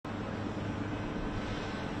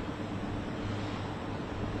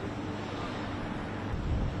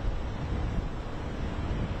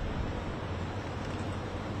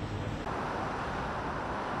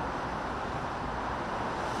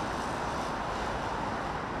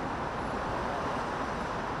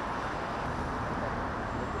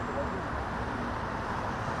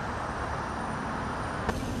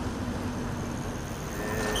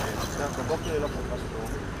Tel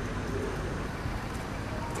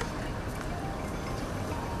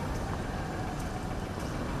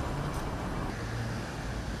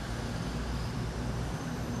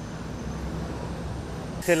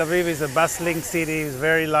Aviv is a bustling city, it's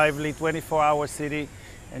very lively, 24-hour city,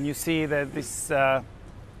 and you see that this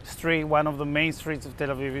street, one of the main streets of Tel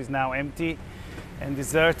Aviv, is now empty and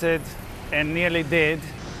deserted and nearly dead.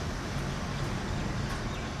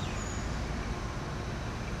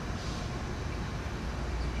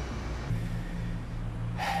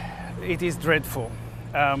 It is dreadful.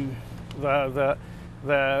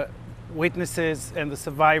 The witnesses and the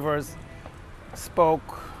survivors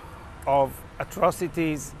spoke of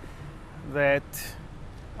atrocities that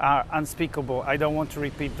are unspeakable. I don't want to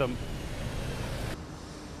repeat them.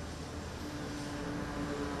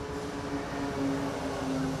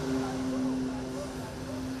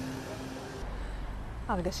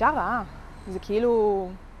 הרגשה רעה. זה כאילו,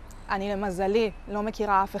 אני למזלי לא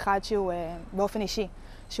מכירה אף אחד שהוא באופן אישי,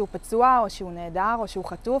 שהוא פצוע או שהוא נהדר או שהוא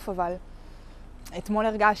חטוף, אבל אתמול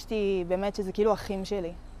הרגשתי באמת שזה כאילו אחים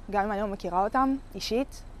שלי. גם אם אני לא מכירה אותם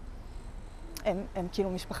אישית, הם כאילו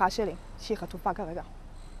משפחה שלי, שהיא חטופה כרגע.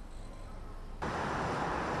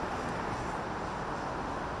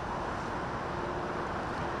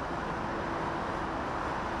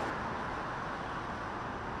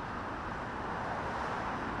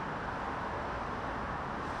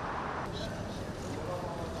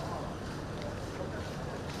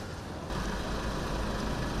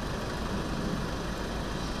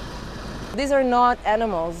 These are not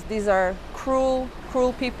animals. These are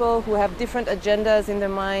cruel people who have different agendas in their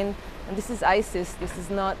mind. And this is ISIS. This is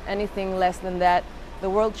not anything less than that. The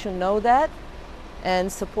world should know that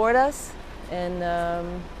and support us.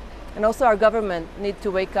 And also our government need to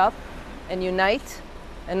wake up and unite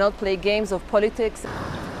and not play games of politics.